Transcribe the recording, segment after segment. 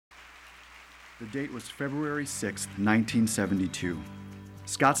The date was February 6, 1972.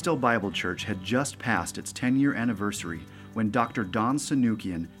 Scottsdale Bible Church had just passed its 10-year anniversary when Dr. Don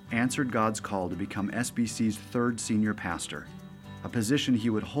Sanukian answered God's call to become SBC's third senior pastor, a position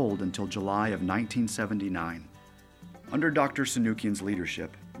he would hold until July of 1979. Under Dr. Sanukian's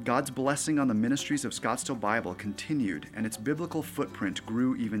leadership, God's blessing on the ministries of Scottsdale Bible continued, and its biblical footprint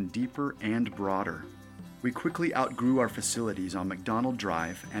grew even deeper and broader. We quickly outgrew our facilities on McDonald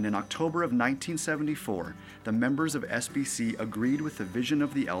Drive, and in October of 1974, the members of SBC agreed with the vision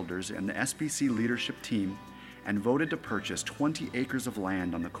of the elders and the SBC leadership team and voted to purchase 20 acres of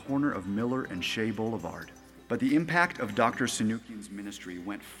land on the corner of Miller and Shea Boulevard. But the impact of Dr. Sanukian's ministry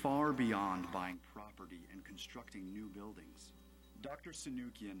went far beyond buying property and constructing new buildings. Dr.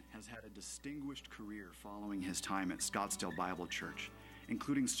 Sanukian has had a distinguished career following his time at Scottsdale Bible Church,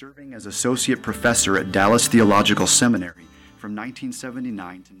 including serving as associate professor at Dallas Theological Seminary from 1979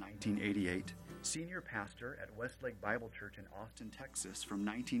 to 1988, senior pastor at Westlake Bible Church in Austin, Texas from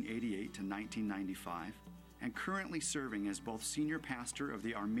 1988 to 1995, and currently serving as both senior pastor of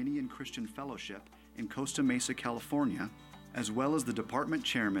the Arminian Christian Fellowship in Costa Mesa, California, as well as the department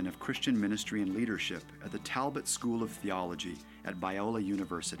chairman of Christian Ministry and Leadership at the Talbot School of Theology at Biola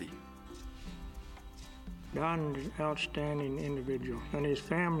University. Don is an outstanding individual, and his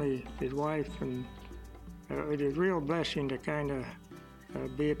family, his wife, and it is a real blessing to kind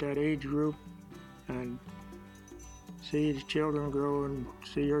of be at that age group and see his children grow and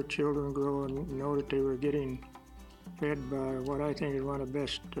see your children grow and know that they were getting fed by what I think is one of the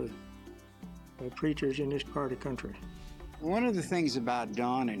best preachers in this part of the country. One of the things about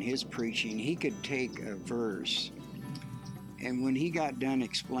Don and his preaching, he could take a verse, and when he got done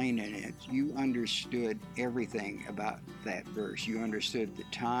explaining it, you understood everything about that verse. You understood the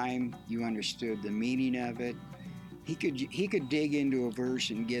time, you understood the meaning of it. He could dig into a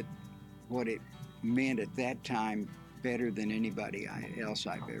verse and get what it meant at that time better than anybody else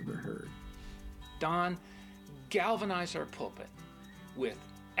I've ever heard. Don galvanized our pulpit with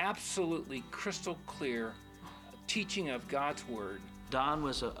absolutely crystal clear teaching of God's Word. Don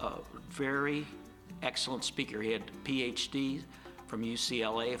was a very excellent speaker. He had a PhD from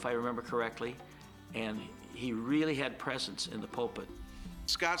UCLA, if I remember correctly, and he really had presence in the pulpit.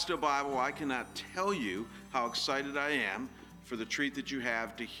 Scottsdale Bible, I cannot tell you how excited I am for the treat that you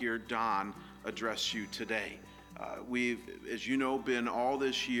have to hear Don address you today. We've, as you know, been all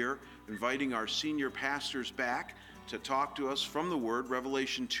this year inviting our senior pastors back to talk to us from the Word,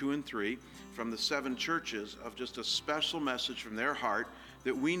 Revelation 2 and 3, from the 7 churches, of just a special message from their heart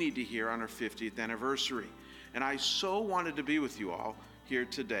that we need to hear on our 50th anniversary. And I so wanted to be with you all here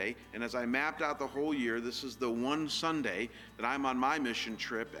today, and as I mapped out the whole year, this is the one Sunday that I'm on my mission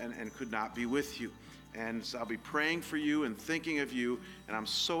trip and could not be with you. And so I'll be praying for you and thinking of you, and I'm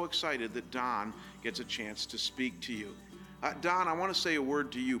so excited that Don gets a chance to speak to you. Don, I want to say a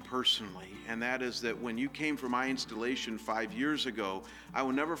word to you personally, and that is that when you came for my installation 5 years ago, I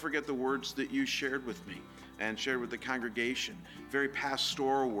will never forget the words that you shared with me and shared with the congregation. Very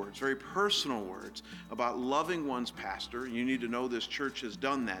pastoral words, very personal words about loving one's pastor. You need to know this church has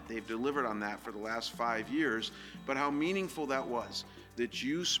done that. They've delivered on that for the last 5 years, but how meaningful that was that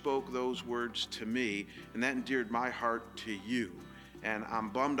you spoke those words to me, and that endeared my heart to you. And I'm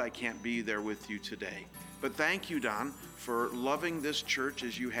bummed I can't be there with you today. But thank you, Don, for loving this church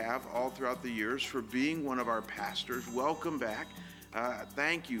as you have all throughout the years, for being one of our pastors. Welcome back.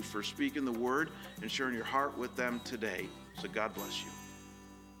 Thank you for speaking the word and sharing your heart with them today. So God bless you.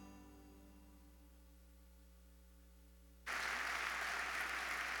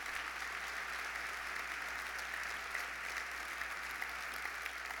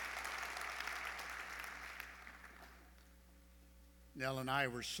 Nell and I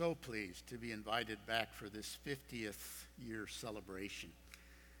were so pleased to be invited back for this 50th year celebration.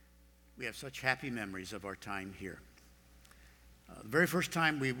 We have such happy memories of our time here. The very first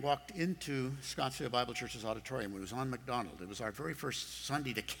time we walked into Scottsdale Bible Church's auditorium, it was on McDonald. It was our very first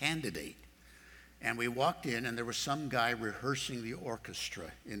Sunday to candidate. And we walked in, and there was some guy rehearsing the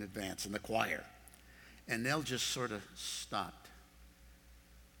orchestra in advance, in the choir. And Nell just sort of stopped.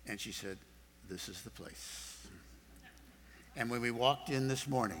 And she said, "This is the place." And when we walked in this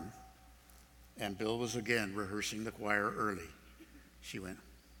morning, and Bill was again rehearsing the choir early, she went,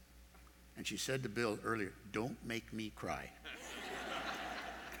 and she said to Bill earlier, "Don't make me cry."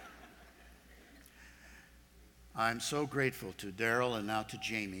 I'm so grateful to Daryl and now to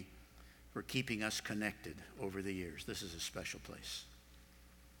Jamie for keeping us connected over the years. This is a special place.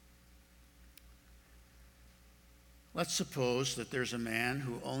 Let's suppose that there's a man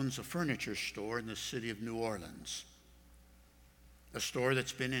who owns a furniture store in the city of New Orleans. a store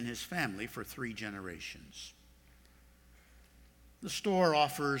that's been in his family for 3 generations. The store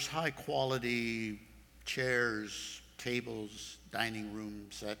offers high-quality chairs, tables, dining room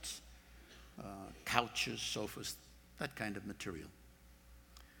sets, couches, sofas, that kind of material.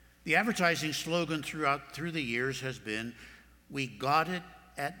 The advertising slogan through the years has been, "We got it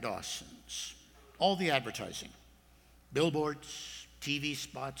at Dawson's." All the advertising, billboards, TV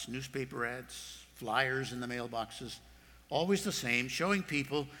spots, newspaper ads, flyers in the mailboxes, always the same, showing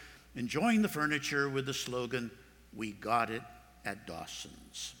people enjoying the furniture with the slogan, "We got it at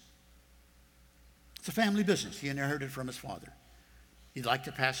Dawson's." It's a family business. He inherited from his father. He'd like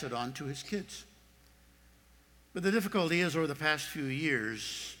to pass it on to his kids. But the difficulty is, over the past few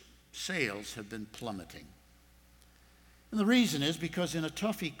years, sales have been plummeting. And the reason is because in a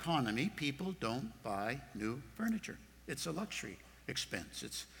tough economy, people don't buy new furniture. It's a luxury expense.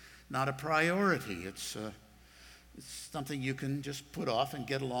 It's not a priority. It's something you can just put off and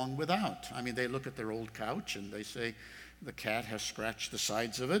get along without. I mean, they look at their old couch and they say, the cat has scratched the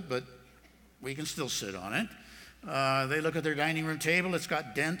sides of it, but we can still sit on it. They look at their dining room table. It's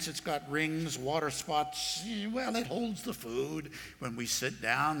got dents, it's got rings, water spots. Well, it holds the food when we sit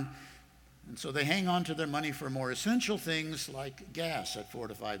down. And so they hang on to their money for more essential things like gas at $4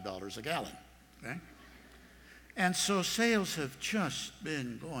 to $5 a gallon. Okay? And so sales have just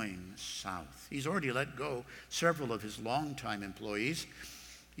been going south. He's already let go several of his longtime employees.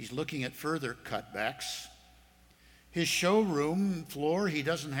 He's looking at further cutbacks. His showroom floor, he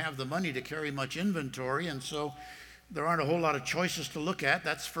doesn't have the money to carry much inventory, and so there aren't a whole lot of choices to look at.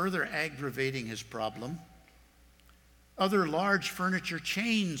 That's further aggravating his problem. Other large furniture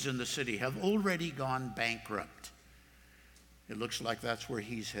chains in the city have already gone bankrupt. It looks like that's where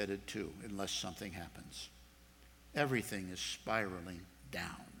he's headed to, unless something happens. Everything is spiraling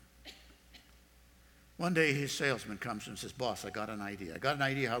down. One day his salesman comes and says, "Boss, I got an idea. I got an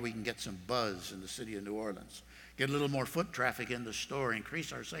idea how we can get some buzz in the city of New Orleans. Get a little more foot traffic in the store,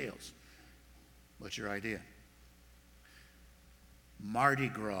 increase our sales." "What's your idea?" "Mardi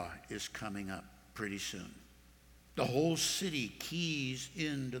Gras is coming up pretty soon. The whole city keys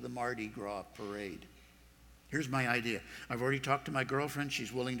into the Mardi Gras parade. Here's my idea. I've already talked to my girlfriend.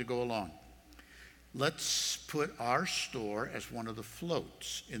 She's willing to go along. Let's put our store as one of the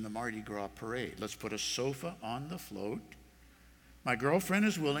floats in the Mardi Gras parade. Let's put a sofa on the float. My girlfriend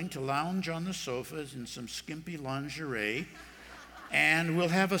is willing to lounge on the sofas in some skimpy lingerie, and we'll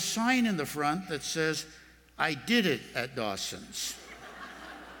have a sign in the front that says, 'I did it at Dawson's.'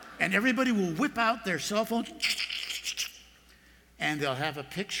 And everybody will whip out their cell phones, and they'll have a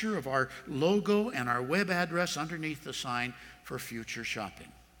picture of our logo and our web address underneath the sign for future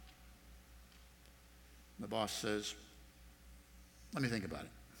shopping." The boss says, "Let me think about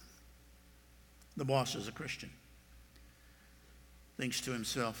it." The boss is a Christian. Thinks to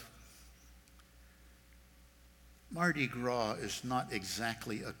himself, Mardi Gras is not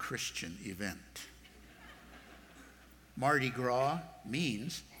exactly a Christian event. Mardi Gras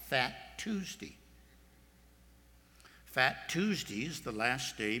means Fat Tuesday. Fat Tuesday is the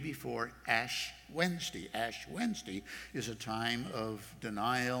last day before Ash Wednesday. Ash Wednesday is a time of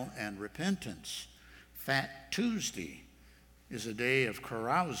denial and repentance. Fat Tuesday is a day of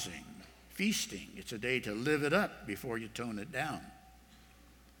carousing, feasting. It's a day to live it up before you tone it down.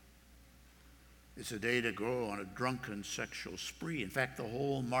 It's a day to go on a drunken sexual spree. In fact, the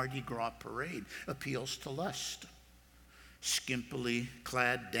whole Mardi Gras parade appeals to lust. Skimpily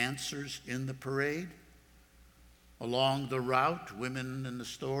clad dancers in the parade. Along the route, women in the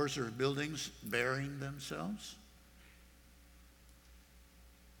stores or buildings baring themselves.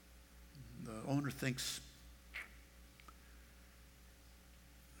 The owner thinks,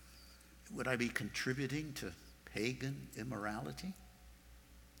 would I be contributing to pagan immorality?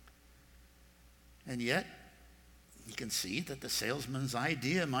 And yet, you can see that the salesman's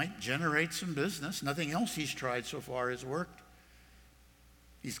idea might generate some business. Nothing else he's tried so far has worked.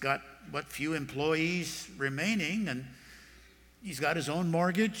 He's got what few employees remaining, and he's got his own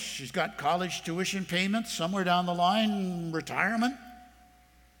mortgage. He's got college tuition payments, somewhere down the line, retirement.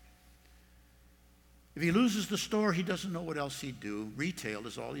 If he loses the store, he doesn't know what else he'd do. Retail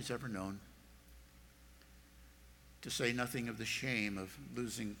is all he's ever known. To say nothing of the shame of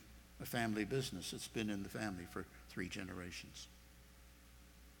losing a family business. It's been in the family for 3 generations.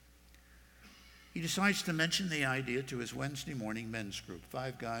 He decides to mention the idea to his Wednesday morning men's group,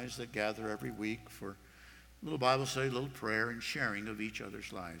 5 guys that gather every week for a little Bible study, a little prayer, and sharing of each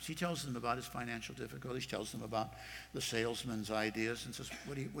other's lives. He tells them about his financial difficulties, tells them about the salesman's ideas, and says,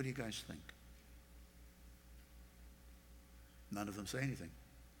 what do you guys think? None of them say anything.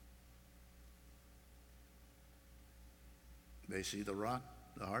 They see the rock,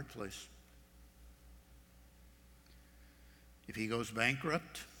 the hard place. If he goes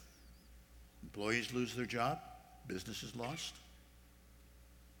bankrupt, employees lose their job, business is lost.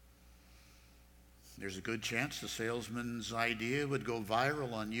 There's a good chance the salesman's idea would go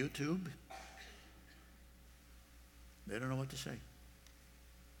viral on YouTube. They don't know what to say.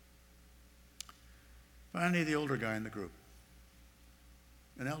 Finally, the older guy in the group,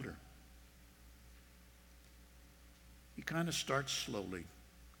 an elder. He kind of starts slowly.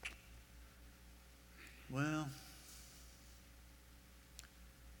 Well,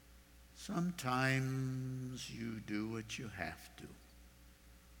 sometimes you do what you have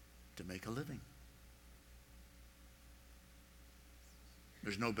to make a living.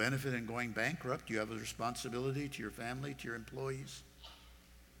 There's no benefit in going bankrupt. You have a responsibility to your family, to your employees.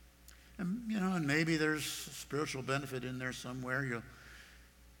 And maybe there's a spiritual benefit in there somewhere. You'll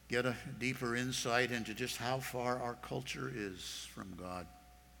get a deeper insight into just how far our culture is from God,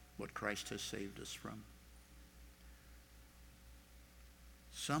 what Christ has saved us from.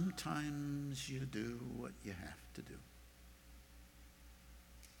 Sometimes you do what you have to do.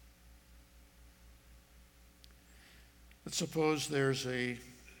 Let's suppose there's a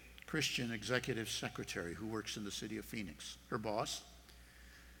Christian executive secretary who works in the city of Phoenix. Her boss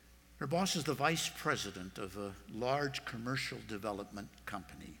is the vice president of a large commercial development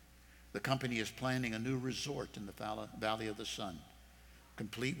company. The company is planning a new resort in the Valley of the Sun,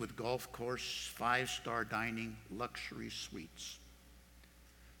 complete with golf course, 5-star dining, luxury suites.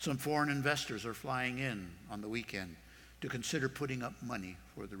 Some foreign investors are flying in on the weekend to consider putting up money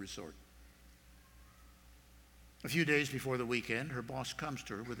for the resort. A few days before the weekend, her boss comes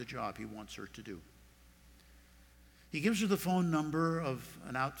to her with a job he wants her to do. He gives her the phone number of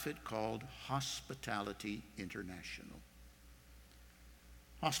an outfit called Hospitality International.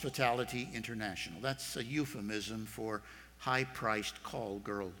 Hospitality International, that's a euphemism for high-priced call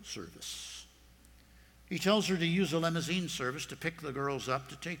girl service. He tells her to use a limousine service to pick the girls up,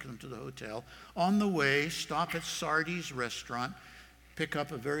 to take them to the hotel. On the way, stop at Sardi's restaurant, pick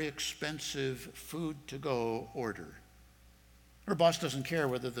up a very expensive food-to-go order. Her boss doesn't care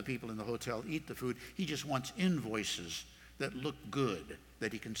whether the people in the hotel eat the food. He just wants invoices that look good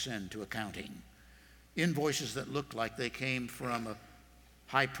that he can send to accounting. Invoices that look like they came from a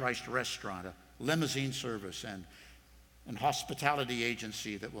high-priced restaurant, a limousine service, and hospitality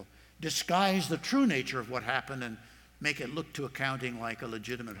agency that will disguise the true nature of what happened and make it look to accounting like a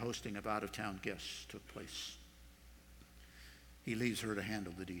legitimate hosting of out-of-town guests took place. He leaves her to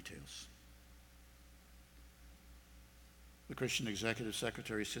handle the details. The Christian executive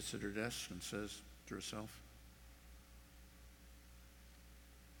secretary sits at her desk and says to herself,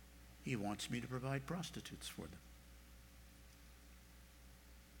 he wants me to provide prostitutes for them.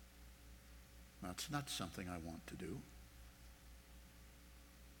 That's not something I want to do.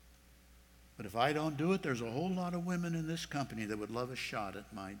 But if I don't do it, there's a whole lot of women in this company that would love a shot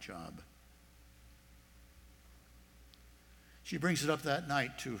at my job. She brings it up that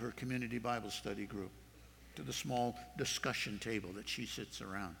night to her community Bible study group, to the small discussion table that she sits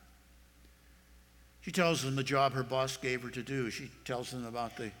around. She tells them the job her boss gave her to do. She tells them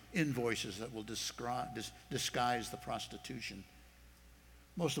about the invoices that will disguise the prostitution.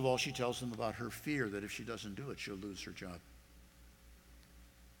 Most of all, she tells them about her fear that if she doesn't do it, she'll lose her job.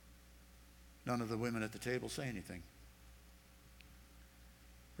 None of the women at the table say anything.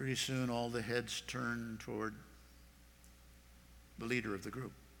 Pretty soon, all the heads turn toward the leader of the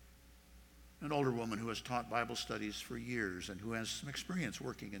group, an older woman who has taught Bible studies for years and who has some experience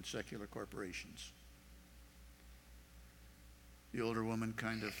working in secular corporations. The older woman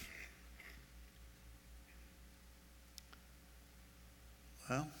kind of,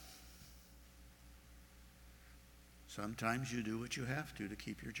 well, sometimes you do what you have to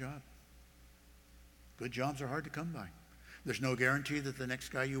keep your job. Good jobs are hard to come by. There's no guarantee that the next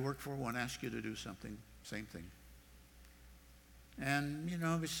guy you work for won't ask you to do something, same thing. And,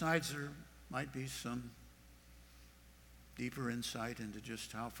 besides, there might be some deeper insight into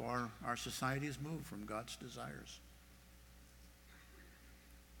just how far our society has moved from God's desires.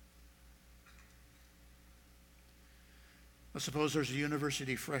 Let's suppose there's a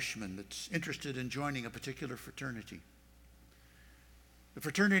university freshman that's interested in joining a particular fraternity. The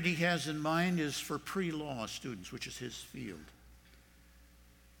fraternity he has in mind is for pre-law students, which is his field.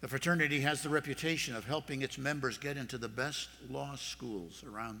 The fraternity has the reputation of helping its members get into the best law schools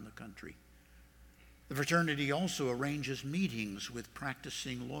around the country. The fraternity also arranges meetings with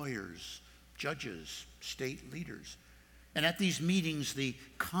practicing lawyers, judges, state leaders. And at these meetings, the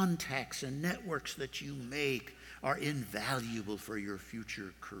contacts and networks that you make are invaluable for your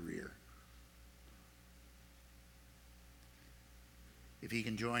future career. if he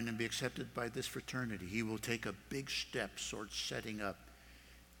can join and be accepted by this fraternity, he will take a big step towards setting up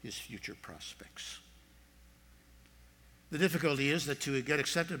his future prospects. The difficulty is that to get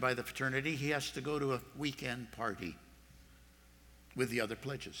accepted by the fraternity, he has to go to a weekend party with the other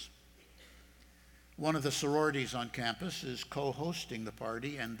pledges. One of the sororities on campus is co-hosting the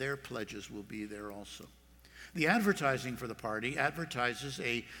party, and their pledges will be there also. The advertising for the party advertises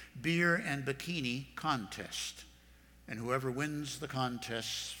a beer and bikini contest, and whoever wins the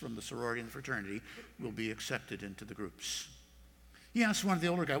contests from the sorority and the fraternity will be accepted into the groups. He asked one of the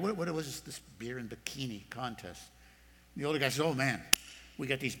older guys, what was this beer and bikini contest? The older guy says, oh man, we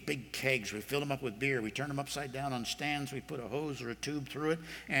got these big kegs. We fill them up with beer. We turn them upside down on stands. We put a hose or a tube through it,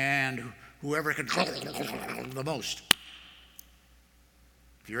 and whoever can the most.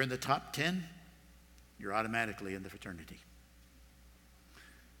 If you're in the top 10, you're automatically in the fraternity.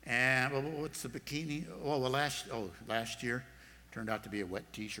 And well, what's the bikini? Last year turned out to be a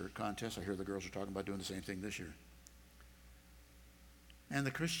wet t-shirt contest. I hear the girls are talking about doing the same thing this year. And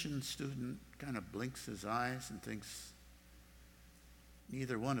the Christian student kind of blinks his eyes and thinks,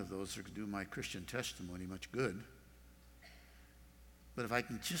 neither one of those are going to do my Christian testimony much good. But if I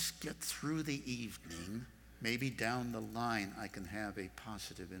can just get through the evening, maybe down the line I can have a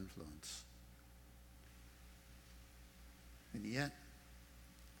positive influence. And yet,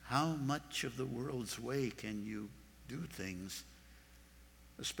 how much of the world's way can you do things,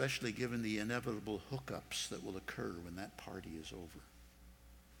 especially given the inevitable hookups that will occur when that party is over?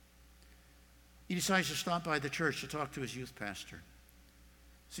 He decides to stop by the church to talk to his youth pastor,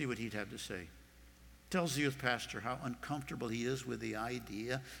 see what he'd have to say. Tells the youth pastor how uncomfortable he is with the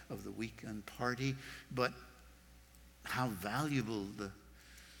idea of the weekend party, but how valuable the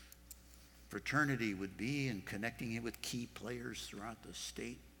fraternity would be in connecting him with key players throughout the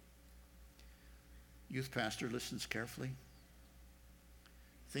state. Youth pastor listens carefully,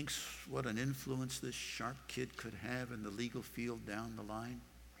 thinks what an influence this sharp kid could have in the legal field down the line.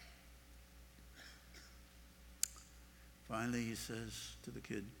 Finally, he says to the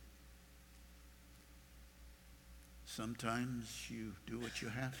kid, sometimes you do what you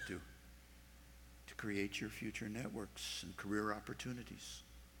have to create your future networks and career opportunities.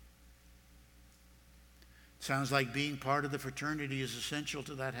 Sounds like being part of the fraternity is essential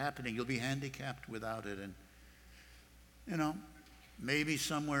to that happening. You'll be handicapped without it. And, maybe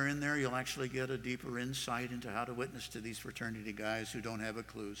somewhere in there you'll actually get a deeper insight into how to witness to these fraternity guys who don't have a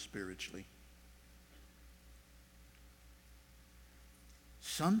clue spiritually.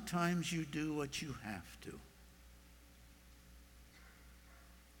 Sometimes you do what you have to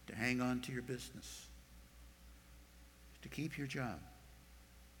hang on to your business, to keep your job,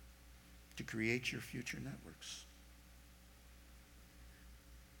 to create your future networks.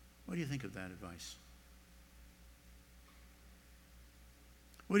 What do you think of that advice?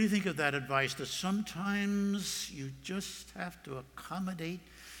 What do you think of that advice that sometimes you just have to accommodate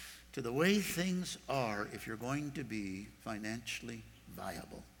to the way things are if you're going to be financially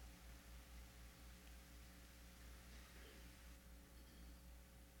viable?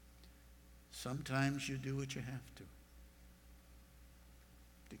 Sometimes you do what you have to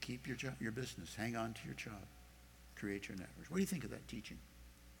keep your job, your business, hang on to your job, create your networks. What do you think of that teaching?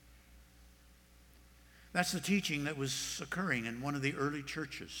 That's the teaching that was occurring in one of the early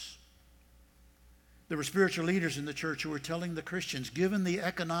churches. There were spiritual leaders in the church who were telling the Christians, given the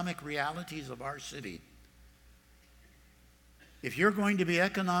economic realities of our city, if you're going to be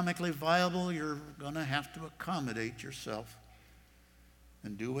economically viable, you're going to have to accommodate yourself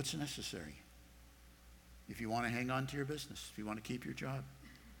and do what's necessary. If you want to hang on to your business, if you want to keep your job,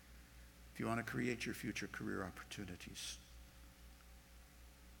 if you want to create your future career opportunities.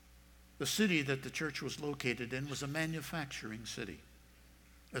 The city that the church was located in was a manufacturing city,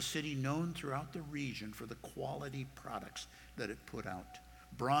 a city known throughout the region for the quality products that it put out.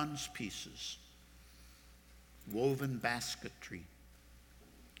 Bronze pieces, woven basketry,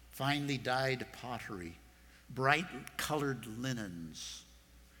 finely dyed pottery, bright colored linens,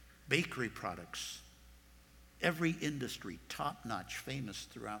 bakery products, every industry top-notch, famous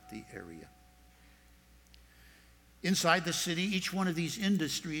throughout the area. Inside the city, each one of these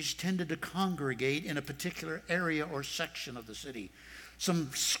industries tended to congregate in a particular area or section of the city.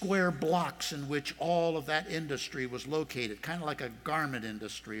 Some square blocks in which all of that industry was located, kind of like a garment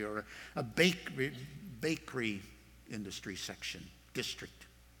industry or a bakery industry section, district.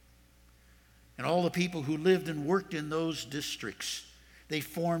 And all the people who lived and worked in those districts, they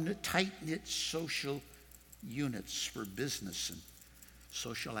formed tight-knit social units for business and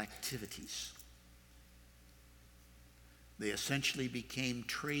social activities. They essentially became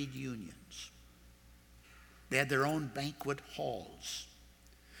trade unions. They had their own banquet halls.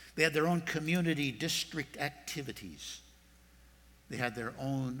 They had their own community district activities. They had their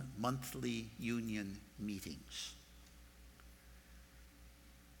own monthly union meetings.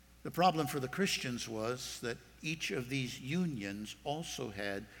 The problem for the Christians was that each of these unions also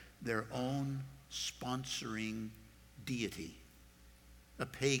had their own sponsoring deity, a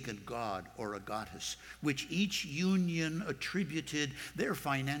pagan god or a goddess, which each union attributed their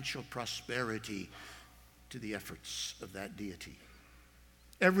financial prosperity to the efforts of that deity.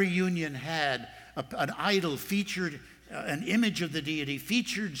 Every union had an idol featured, an image of the deity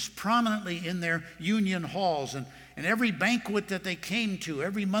featured prominently in their union halls. And every banquet that they came to,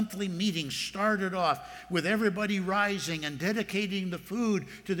 every monthly meeting started off with everybody rising and dedicating the food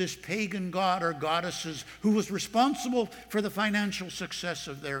to this pagan god or goddesses who was responsible for the financial success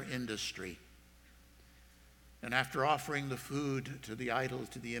of their industry. And after offering the food to the idol,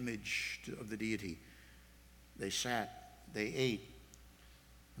 to the image of the deity, they sat, they ate,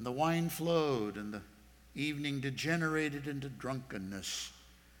 and the wine flowed, and the evening degenerated into drunkenness.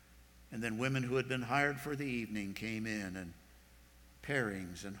 And then women who had been hired for the evening came in, and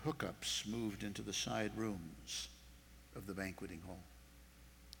pairings and hookups moved into the side rooms of the banqueting hall.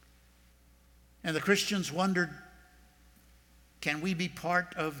 And the Christians wondered, can we be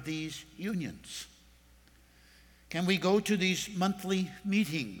part of these unions? Can we go to these monthly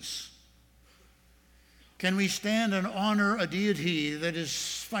meetings? Can we stand and honor a deity that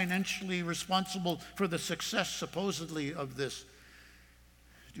is financially responsible for the success, supposedly, of this?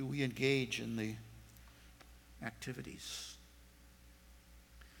 Do we engage in the activities?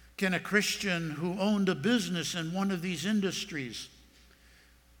 Can a Christian who owned a business in one of these industries,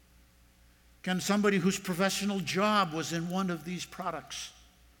 can somebody whose professional job was in one of these products,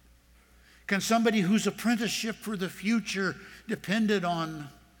 can somebody whose apprenticeship for the future depended on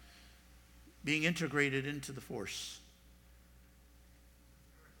being integrated into the force,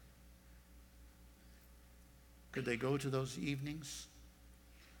 could they go to those evenings,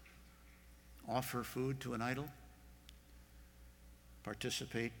 offer food to an idol,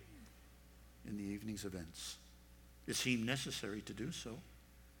 participate in the evening's events? It seemed necessary to do so.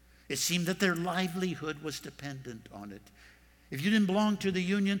 It seemed that their livelihood was dependent on it. If you didn't belong to the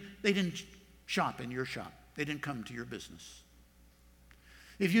union, they didn't shop in your shop. They didn't come to your business.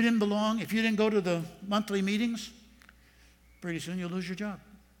 If you didn't belong, if you didn't go to the monthly meetings, pretty soon you'll lose your job.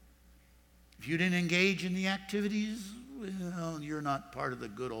 If you didn't engage in the activities, well, you're not part of the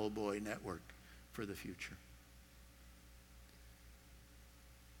good old boy network for the future.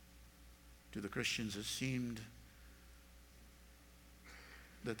 To the Christians, it seemed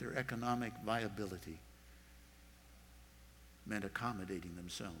that their economic viability meant accommodating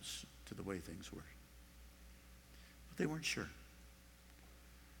themselves to the way things were. But they weren't sure.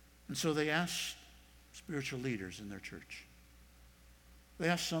 And so they asked spiritual leaders in their church. They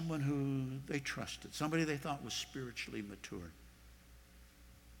asked someone who they trusted, somebody they thought was spiritually mature,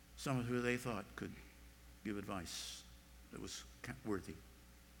 someone who they thought could give advice that was worthy.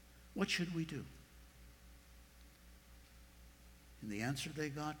 What should we do? And the answer they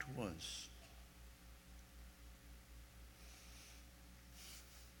got was,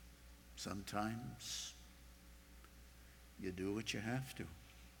 sometimes you do what you have to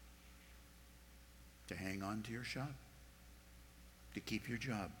hang on to your shop, to keep your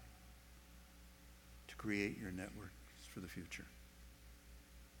job, to create your networks for the future.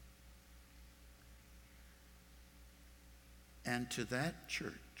 And to that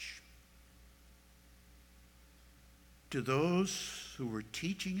church, to those who were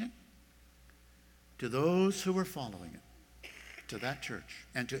teaching it, to those who were following it, to that church,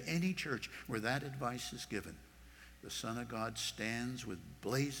 and to any church where that advice is given, the Son of God stands with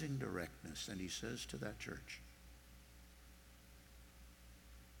blazing directness, and he says to that church,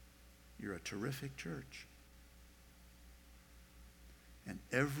 you're a terrific church. And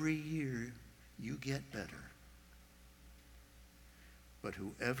every year you get better. But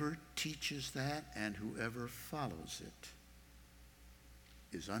whoever teaches that and whoever follows it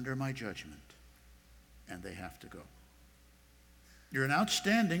is under my judgment, and they have to go. You're an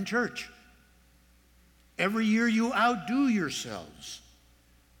outstanding church. Every year you outdo yourselves.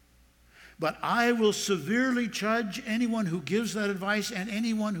 But I will severely judge anyone who gives that advice and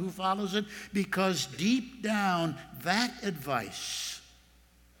anyone who follows it, because deep down, that advice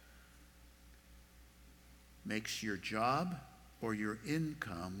makes your job or your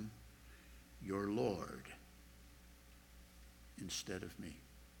income your Lord instead of me.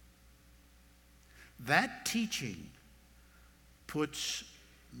 That teaching puts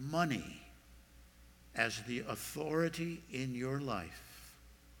money as the authority in your life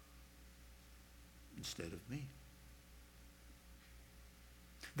instead of me.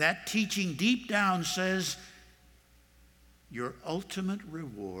 That teaching deep down says your ultimate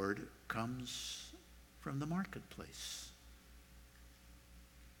reward comes from the marketplace,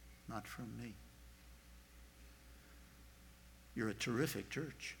 not from me. You're a terrific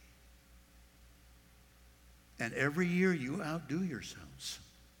church. And every year you outdo yourselves.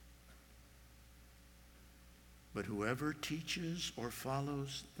 But whoever teaches or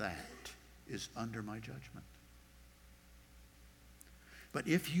follows that is under my judgment. But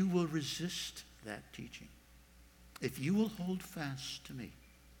if you will resist that teaching, if you will hold fast to me,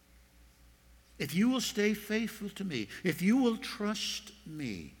 if you will stay faithful to me, if you will trust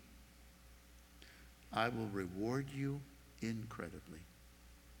me, I will reward you incredibly.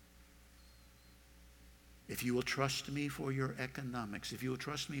 If you will trust me for your economics, if you will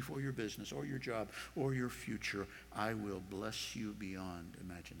trust me for your business or your job or your future, I will bless you beyond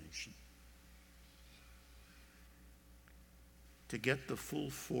imagination. To get the full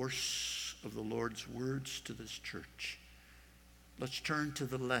force of the Lord's words to this church, let's turn to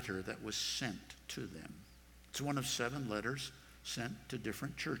the letter that was sent to them. It's one of 7 letters sent to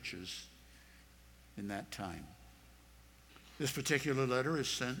different churches in that time. This particular letter is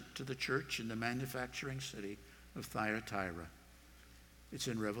sent to the church in the manufacturing city of Thyatira. It's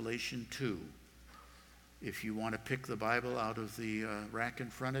in Revelation 2. If you want to pick the Bible out of the rack in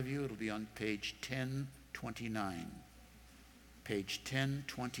front of you, it'll be on page 1029. Page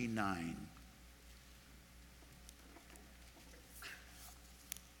 1029.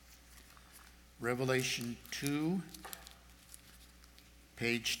 Revelation 2,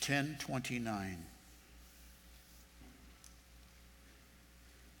 page 1029.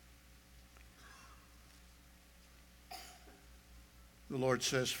 The Lord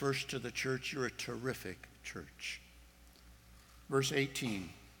says first to the church, you're a terrific church. Verse 18.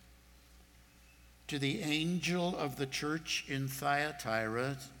 To the angel of the church in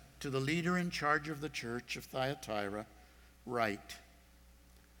Thyatira, to the leader in charge of the church of Thyatira, write,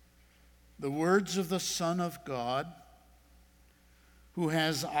 the words of the Son of God, who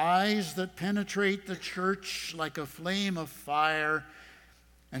has eyes that penetrate the church like a flame of fire,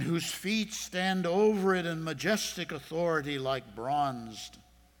 and whose feet stand over it in majestic authority like bronzed,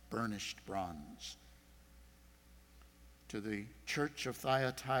 burnished bronze. To the church of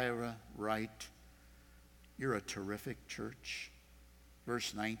Thyatira write, you're a terrific church.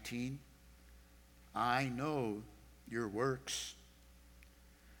 Verse 19, I know your works.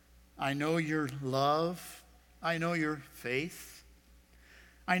 I know your love. I know your faith.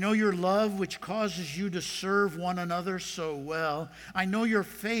 I know your love, which causes you to serve one another so well. I know your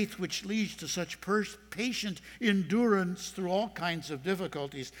faith, which leads to such patient endurance through all kinds of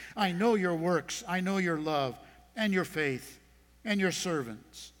difficulties. I know your works. I know your love and your faith and your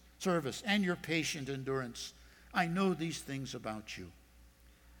service and your patient endurance. I know these things about you.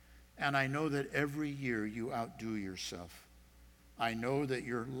 And I know that every year you outdo yourself. I know that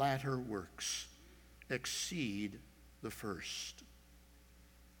your latter works exceed the first.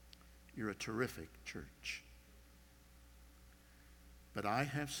 You're a terrific church. But I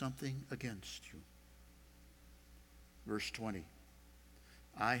have something against you. Verse 20.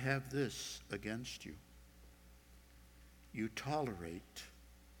 I have this against you. You tolerate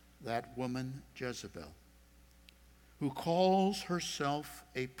that woman Jezebel, who calls herself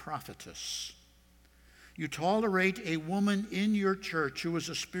a prophetess. You tolerate a woman in your church who is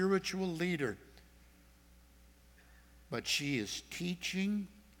a spiritual leader, but she is teaching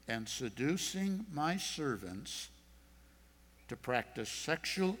and seducing my servants to practice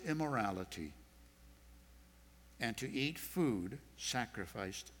sexual immorality and to eat food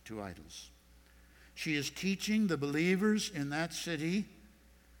sacrificed to idols. She is teaching the believers in that city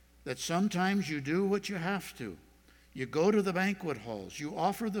that sometimes you do what you have to. You go to the banquet halls, you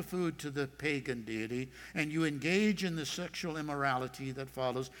offer the food to the pagan deity, and you engage in the sexual immorality that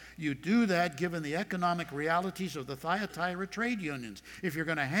follows. You do that given the economic realities of the Thyatira trade unions. If you're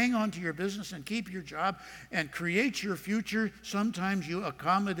going to hang on to your business and keep your job and create your future, sometimes you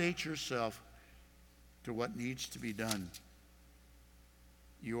accommodate yourself to what needs to be done.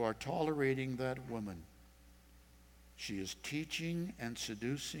 You are tolerating that woman. She is teaching and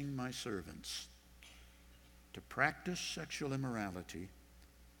seducing my servants to practice sexual immorality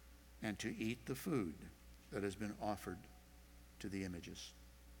and to eat the food that has been offered to the images.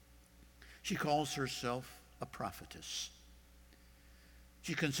 She calls herself a prophetess.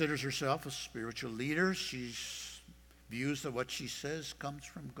 She considers herself a spiritual leader. She views that what she says comes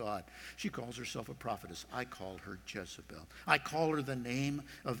from God. She calls herself a prophetess. I call her Jezebel. I call her the name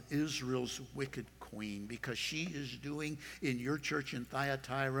of Israel's wicked queen because she is doing in your church in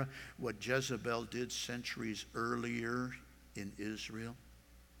Thyatira what Jezebel did centuries earlier in Israel.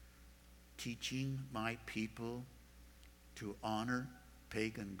 teaching my people to honor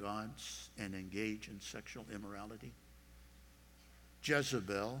pagan gods and engage in sexual immorality?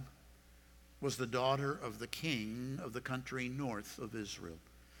 Jezebel was the daughter of the king of the country north of Israel.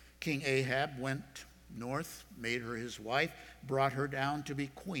 King Ahab went north, made her his wife, brought her down to be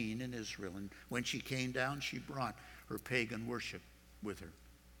queen in Israel. And when she came down, she brought her pagan worship with her.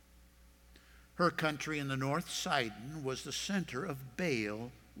 Her country in the north, Sidon, was the center of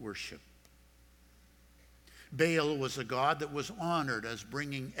Baal worship. Baal was a god that was honored as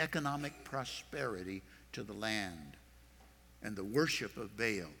bringing economic prosperity to the land. And the worship of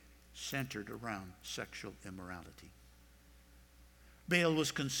Baal centered around sexual immorality. Baal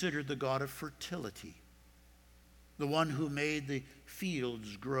was considered the god of fertility, the one who made the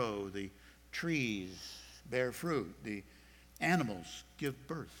fields grow, the trees bear fruit, the animals give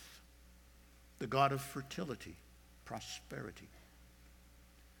birth, the god of fertility, prosperity.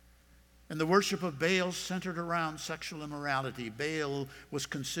 And the worship of Baal centered around sexual immorality. Baal was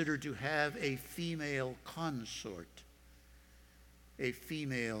considered to have a female consort, a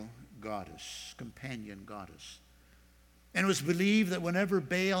female goddess, companion goddess. And it was believed that whenever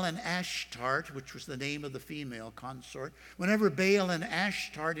Baal and Ashtart, which was the name of the female consort, whenever Baal and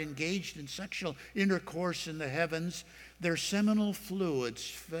Ashtart engaged in sexual intercourse in the heavens, their seminal fluids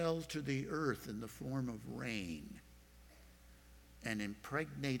fell to the earth in the form of rain and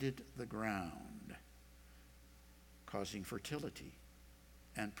impregnated the ground, causing fertility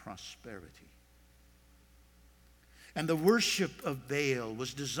and prosperity. And the worship of Baal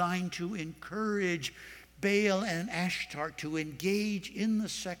was designed to encourage Baal and Ashtart to engage in the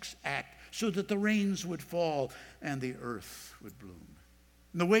sex act so that the rains would fall and the earth would bloom.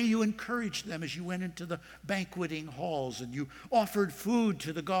 And the way you encouraged them is you went into the banqueting halls and you offered food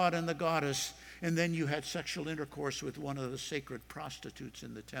to the god and the goddess, and then you had sexual intercourse with one of the sacred prostitutes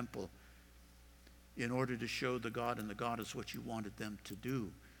in the temple in order to show the god and the goddess what you wanted them to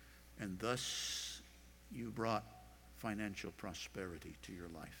do. And thus you brought financial prosperity to your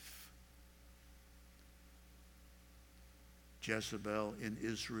life. Jezebel in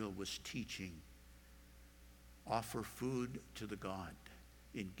Israel was teaching, offer food to the god,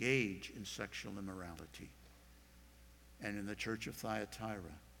 engage in sexual immorality. And in the church of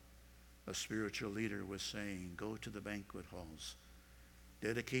Thyatira, a spiritual leader was saying, go to the banquet halls,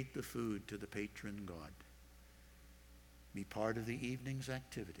 dedicate the food to the patron god, be part of the evening's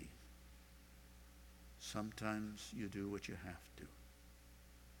activity. Sometimes you do what you have to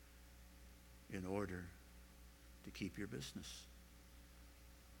in order to keep your business,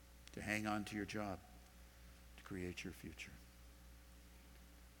 to hang on to your job, to create your future.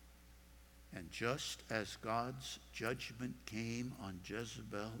 And just as God's judgment came on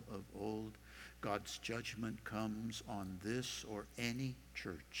Jezebel of old, God's judgment comes on this or any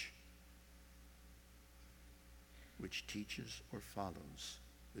church which teaches or follows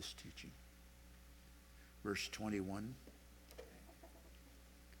this teaching. Verse 21,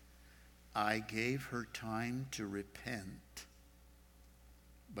 I gave her time to repent,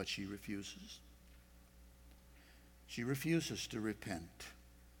 but she refuses. She refuses to repent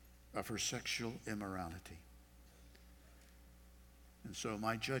of her sexual immorality. And so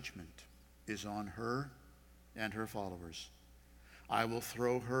my judgment is on her and her followers. I will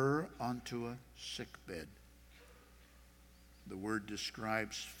throw her onto a sickbed. The word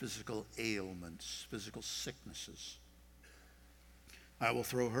describes physical ailments, physical sicknesses. I will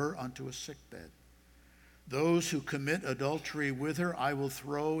throw her onto a sickbed. Those who commit adultery with her, I will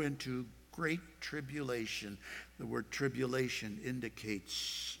throw into great tribulation. The word tribulation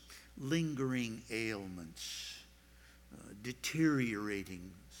indicates lingering ailments,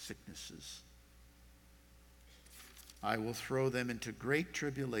 deteriorating sicknesses. I will throw them into great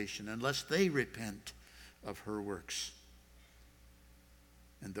tribulation unless they repent of her works.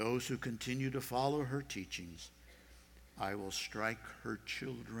 And those who continue to follow her teachings, I will strike her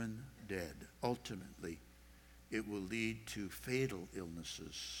children dead. Ultimately, it will lead to fatal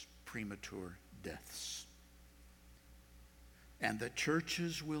illnesses, premature deaths. And the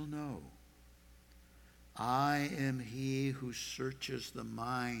churches will know, I am he who searches the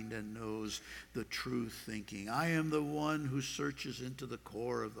mind and knows the true thinking. I am the one who searches into the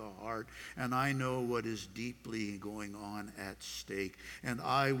core of the heart, and I know what is deeply going on at stake. And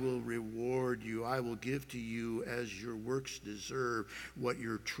I will reward you. I will give to you as your works deserve. What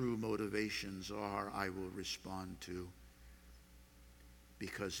your true motivations are, I will respond to.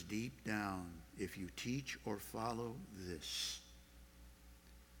 Because deep down, if you teach or follow this,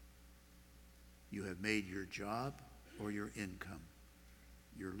 you have made your job or your income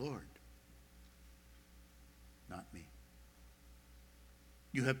your Lord, not me.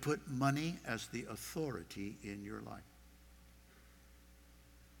 You have put money as the authority in your life.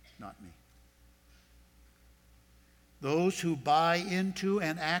 Not me. Those who buy into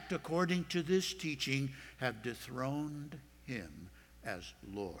and act according to this teaching have dethroned him as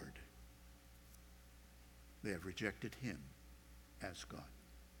Lord. They have rejected him as God.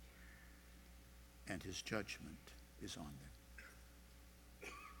 And his judgment is on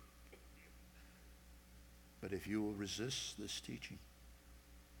them. But if you will resist this teaching,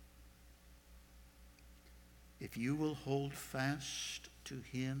 if you will hold fast to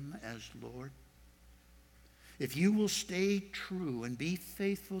him as Lord, if you will stay true and be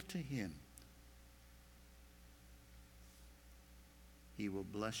faithful to him, he will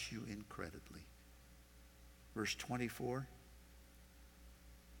bless you incredibly. Verse 24,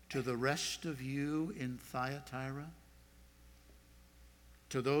 to the rest of you in Thyatira,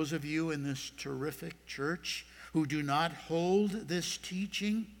 to those of you in this terrific church who do not hold this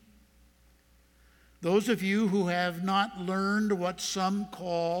teaching, those of you who have not learned what some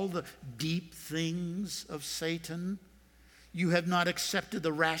call the deep things of Satan, you have not accepted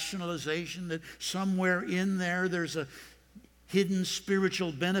the rationalization that somewhere in there there's a hidden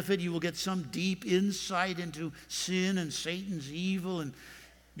spiritual benefit. You will get some deep insight into sin and Satan's evil, and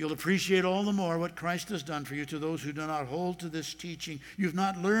you'll appreciate all the more what Christ has done for you. To those who do not hold to this teaching, you've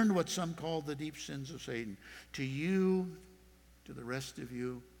not learned what some call the deep sins of Satan. To you, to the rest of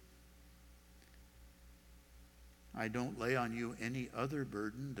you, I don't lay on you any other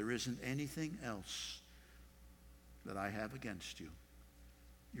burden. There isn't anything else that I have against you.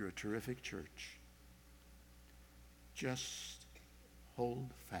 You're a terrific church. Just hold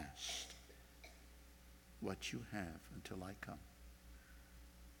fast what you have until I come.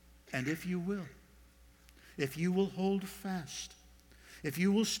 And if you will hold fast, if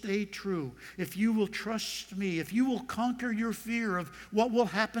you will stay true, if you will trust me, if you will conquer your fear of what will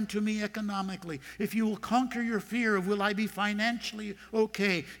happen to me economically, if you will conquer your fear of will I be financially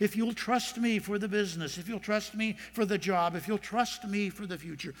okay, if you'll trust me for the business, if you'll trust me for the job, if you'll trust me for the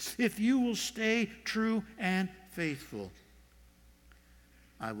future, if you will stay true and faithful,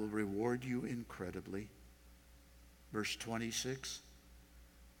 I will reward you incredibly. Verse 26,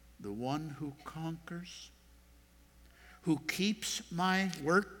 the one who conquers, who keeps my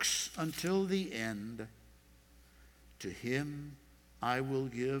works until the end, to him I will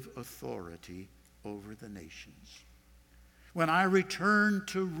give authority over the nations. When I return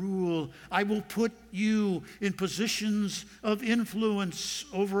to rule, I will put you in positions of influence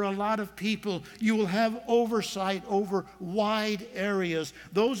over a lot of people. You will have oversight over wide areas.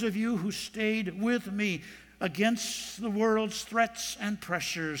 Those of you who stayed with me against the world's threats and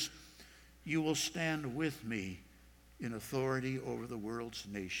pressures, you will stand with me in authority over the world's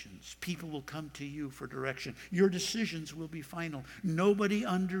nations. People will come to you for direction. Your decisions will be final. Nobody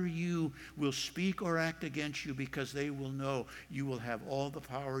under you will speak or act against you, because they will know you will have all the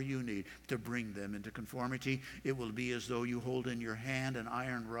power you need to bring them into conformity. It will be as though you hold in your hand an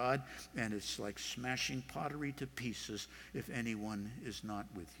iron rod, and it's like smashing pottery to pieces if anyone is not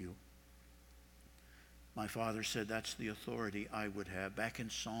with you. My father said that's the authority I would have. Back in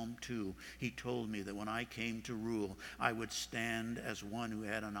Psalm 2, he told me that when I came to rule, I would stand as one who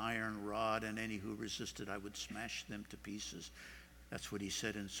had an iron rod, and any who resisted, I would smash them to pieces. That's what he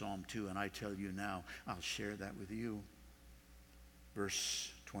said in Psalm 2, and I tell you now, I'll share that with you. Verse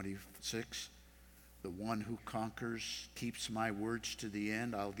 26, the one who conquers keeps my words to the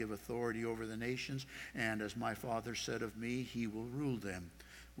end. I'll give authority over the nations, and as my father said of me, he will rule them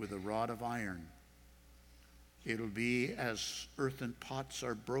with a rod of iron. It'll be as earthen pots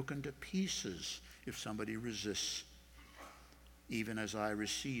are broken to pieces if somebody resists, even as I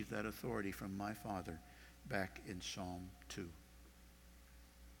received that authority from my Father back in Psalm 2.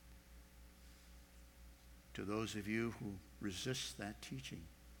 To those of you who resist that teaching,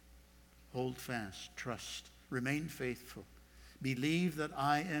 hold fast, trust, remain faithful. Believe that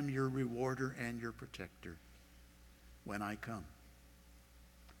I am your rewarder and your protector when I come.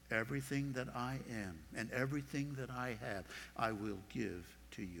 Everything that I am and everything that I have, I will give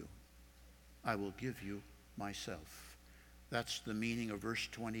to you. I will give you myself. That's the meaning of verse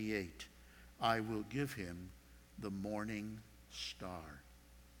 28. I will give him the morning star.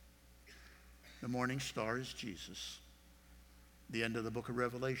 The morning star is Jesus. The end of the book of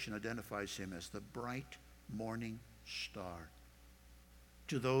Revelation identifies him as the bright morning star.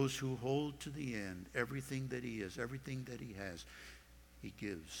 To those who hold to the end, everything that he is, everything that he has, he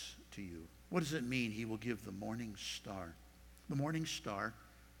gives to you. What does it mean he will give the morning star? The morning star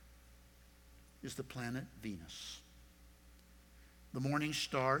is the planet Venus. The morning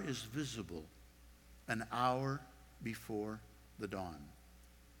star is visible an hour before the dawn.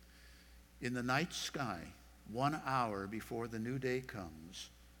 In the night sky, 1 hour before the new day comes,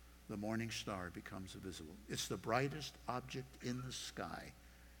 the morning star becomes visible. It's the brightest object in the sky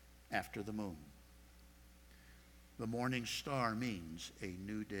after the moon. The morning star means a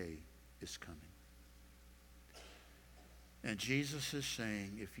new day is coming. And Jesus is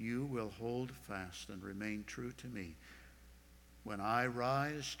saying, if you will hold fast and remain true to me, when I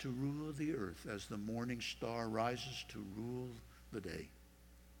rise to rule the earth as the morning star rises to rule the day,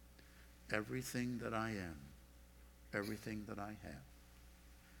 everything that I am, everything that I have,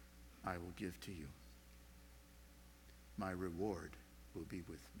 I will give to you. My reward will be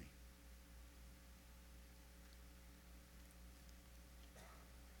with me.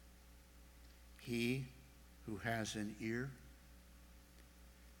 He who has an ear,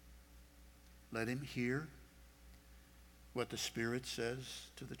 let him hear what the Spirit says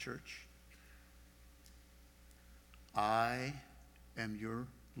to the church. I am your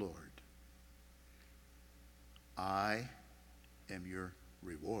Lord. I am your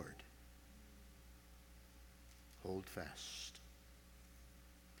reward. Hold fast.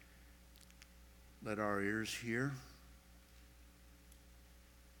 Let our ears hear.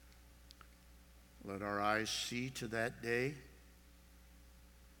 Let our eyes see to that day.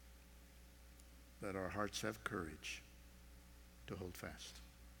 Let our hearts have courage to hold fast.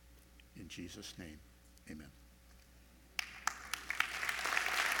 In Jesus' name, amen.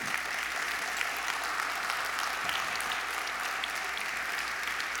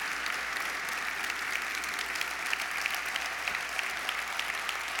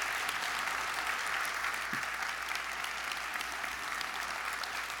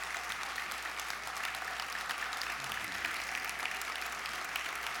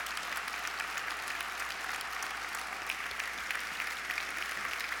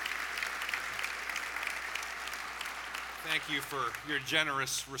 Thank you for your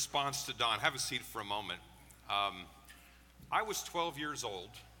generous response to Don. Have a seat for a moment. I was 12 years old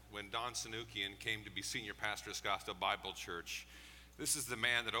when Don Sanukian came to be senior pastor at Scottsdale Bible Church. This is the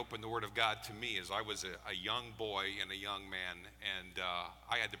man that opened the Word of God to me as I was a young boy and a young man, and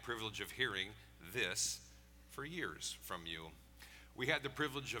I had the privilege of hearing this for years from you. We had the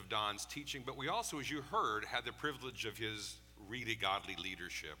privilege of Don's teaching, but we also, as you heard, had the privilege of his really godly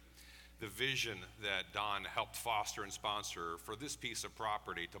leadership. The vision that Don helped foster and sponsor for this piece of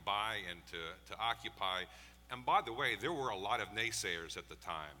property to buy and to occupy. And by the way, there were a lot of naysayers at the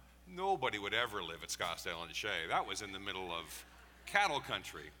time. Nobody would ever live at Scottsdale and Shea. That was in the middle of cattle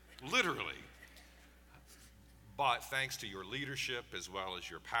country, literally. But thanks to your leadership as well as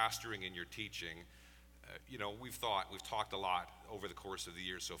your pastoring and your teaching, we've talked a lot over the course of the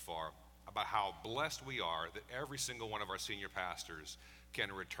year so far about how blessed we are that every single one of our senior pastors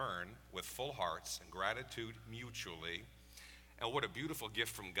can return with full hearts and gratitude mutually. And what a beautiful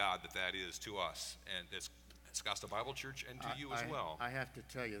gift from God that is to us and it's Scottsdale Bible Church and to you as well. I have to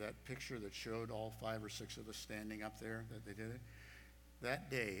tell you, that picture that showed all 5 or 6 of us standing up there, that they did it,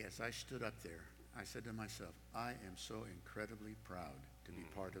 that day as I stood up there, I said to myself, I am so incredibly proud to be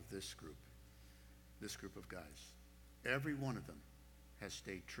part of this group of guys. Every one of them has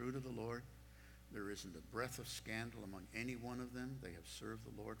stayed true to the Lord. There isn't a breath of scandal among any one of them. They have served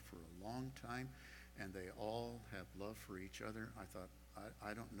the Lord for a long time, and they all have love for each other. I thought,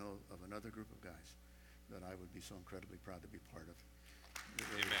 I don't know of another group of guys that I would be so incredibly proud to be part of.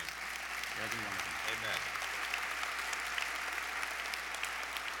 Amen. Every one of them. Amen.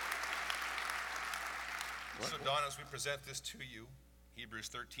 So Don, as we present this to you, Hebrews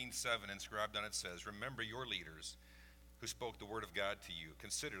 13:7 inscribed on it says, remember your leaders who spoke the word of God to you.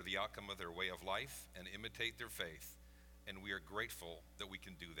 Consider the outcome of their way of life and imitate their faith. And we are grateful that we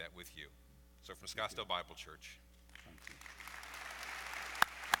can do that with you. So from Scottsdale Bible Church. Thank you.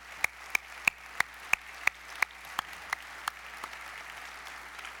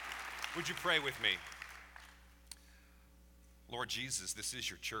 Would you pray with me? Lord Jesus, this is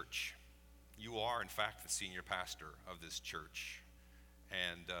your church. You are, in fact, the senior pastor of this church.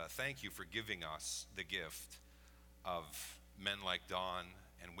 And thank you for giving us the gift of men like Don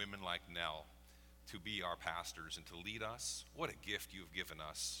and women like Nell to be our pastors and to lead us. What a gift you've given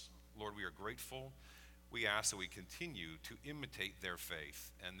us. Lord, we are grateful. We ask that we continue to imitate their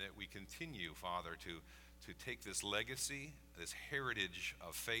faith and that we continue, Father, to take this legacy, this heritage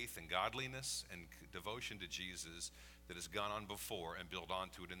of faith and godliness and devotion to Jesus that has gone on before and build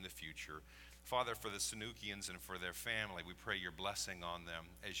onto it in the future. Father, for the Sanukians and for their family, we pray your blessing on them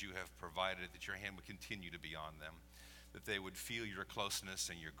as you have provided, that your hand would continue to be on them, that they would feel your closeness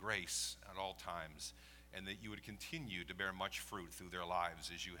and your grace at all times, and that you would continue to bear much fruit through their lives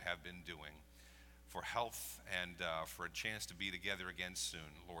as you have been doing. for health and for a chance to be together again soon.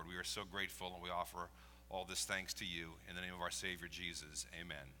 Lord, we are so grateful, and we offer all this thanks to you. In the name of our Savior, Jesus,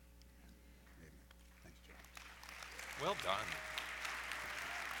 amen. Amen. Thanks, John. Well done.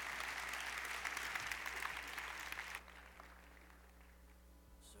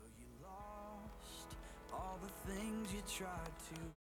 So you lost all the things you tried to